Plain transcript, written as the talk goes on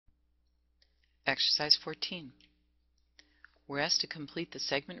Exercise 14. We're asked to complete the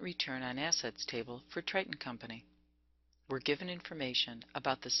segment return on assets table for Triton Company. We're given information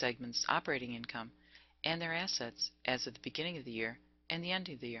about the segment's operating income and their assets as of the beginning of the year and the end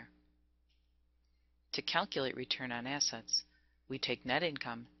of the year. To calculate return on assets, we take net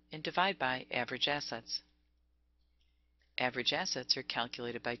income and divide by average assets. Average assets are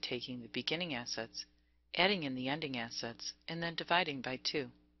calculated by taking the beginning assets, adding in the ending assets, and then dividing by 2.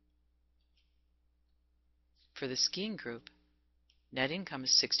 For the skiing group, net income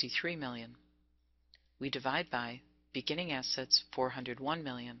is $63 million. We divide by beginning assets $401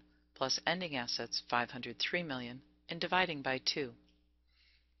 million plus ending assets $503 million and dividing by 2.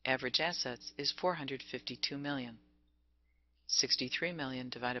 Average assets is $452 million. $63 million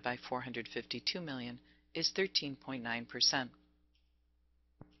divided by $452 million is 13.9%.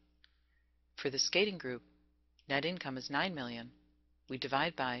 For the skating group, net income is $9 million. We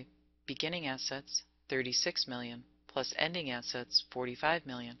divide by beginning assets $36 million plus ending assets $45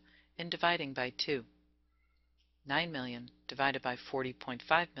 million and dividing by 2. $9 million divided by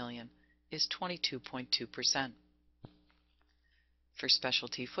 $40.5 million is 22.2%. For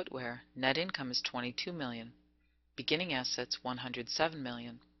specialty footwear, net income is $22 million. Beginning assets $107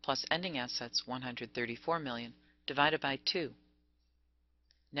 million plus ending assets $134 million divided by 2.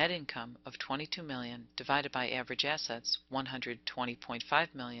 Net income of $22 million divided by average assets $120.5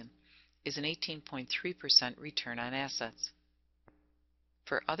 million is an 18.3% return on assets.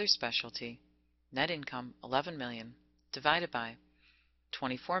 For other specialty, net income $11 million divided by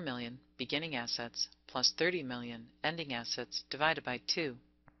 $24 million beginning assets plus $30 million ending assets divided by 2.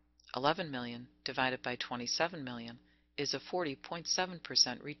 $11 million divided by $27 million is a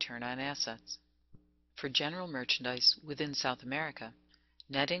 40.7% return on assets. For general merchandise within South America,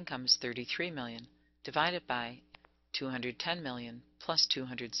 net income is $33 million divided by $210 million plus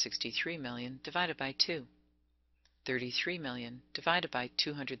 $263 million divided by 2. $33 million divided by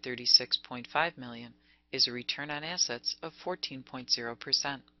 $236.5 million is a return on assets of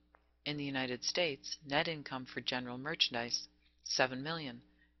 14.0%. In the United States, net income for general merchandise $7 million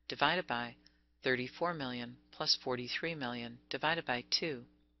divided by $34 million plus $43 million divided by 2.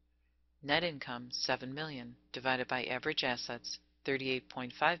 Net income $7 million divided by average assets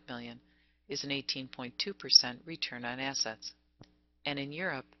 $38.5 million is an 18.2% return on assets. And in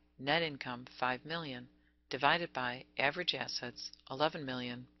Europe, net income $5 million divided by average assets $11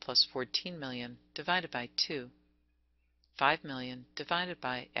 million plus $14 million divided by 2. $5 million divided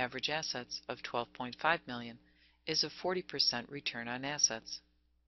by average assets of $12.5 million is a 40% return on assets.